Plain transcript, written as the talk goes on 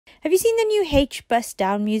Have you seen the new Aitch Buss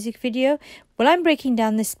Down music video? Well, I'm breaking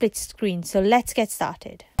down the split screen, so let's get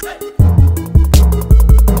started.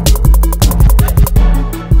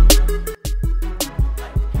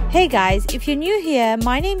 Hey guys, if you're new here,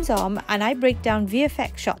 my name's and I break down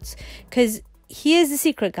VFX shots, because here's the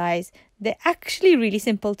secret guys, they're actually really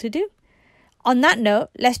simple to do. On that note,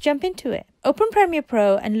 let's jump into it. Open Premiere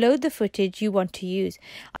Pro and load the footage you want to use.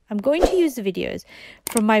 I'm going to use the videos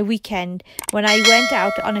from my weekend when I went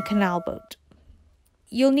out on a canal boat.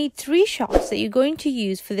 You'll need 3 shots that you're going to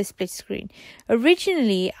use for the split screen.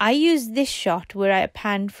 Originally, I used this shot where I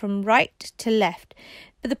panned from right to left.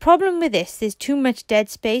 But the problem with this, there's too much dead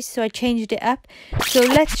space, so I changed it up. So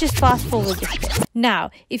let's just fast forward this bit.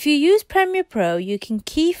 Now, if you use Premiere Pro, you can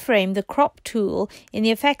keyframe the crop tool in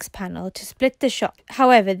the effects panel to split the shot.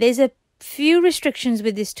 However, there's a few restrictions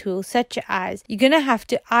with this tool, such as you're going to have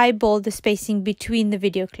to eyeball the spacing between the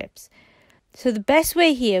video clips. So the best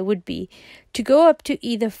way here would be to go up to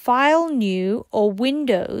either File, New or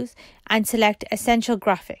Windows and select Essential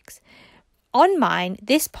Graphics. On mine,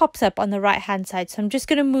 this pops up on the right hand side, so I'm just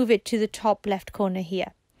going to move it to the top left corner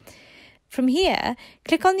here. From here,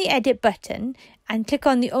 click on the edit button and click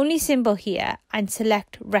on the only symbol here and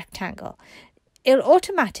select rectangle. It'll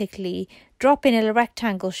automatically drop in a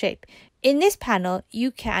rectangle shape. In this panel,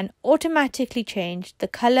 you can automatically change the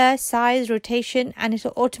color, size, rotation, and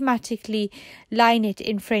it'll automatically line it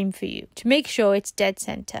in frame for you to make sure it's dead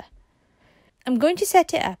center. I'm going to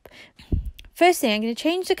set it up. First thing, I'm going to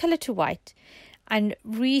change the color to white and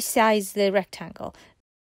resize the rectangle.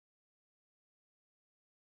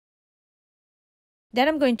 Then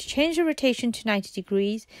I'm going to change the rotation to 90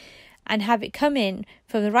 degrees and have it come in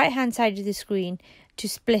from the right hand side of the screen to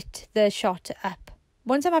split the shot up.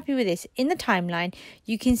 Once I'm happy with this, in the timeline,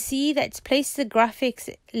 you can see that it's placed the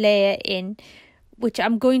graphics layer in, which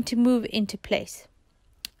I'm going to move into place.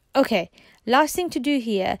 Okay, last thing to do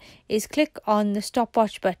here is click on the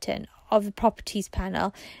stopwatch button of the properties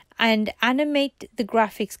panel and animate the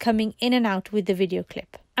graphics coming in and out with the video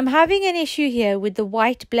clip. I'm having an issue here with the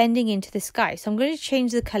white blending into the sky, so I'm going to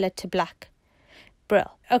change the color to black.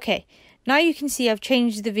 Brill. Okay, now you can see I've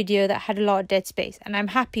changed the video that had a lot of dead space and I'm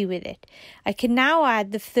happy with it. I can now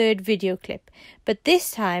add the third video clip, but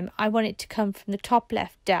this time I want it to come from the top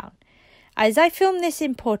left down. As I film this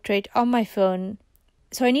in portrait on my phone,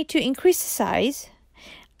 so I need to increase the size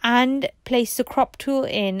and place the crop tool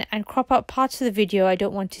in and crop out parts of the video I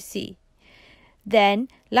don't want to see. Then,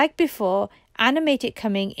 like before, animate it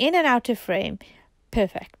coming in and out of frame.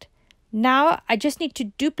 Perfect. Now I just need to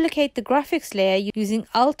duplicate the graphics layer using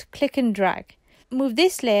Alt, click and drag. Move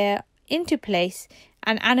this layer into place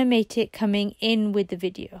and animate it coming in with the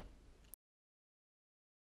video.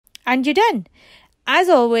 And you're done. As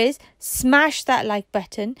always, smash that like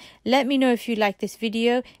button. Let me know if you like this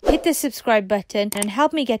video. Hit the subscribe button and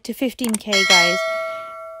help me get to 15k guys.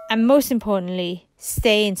 And most importantly,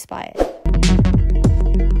 stay inspired.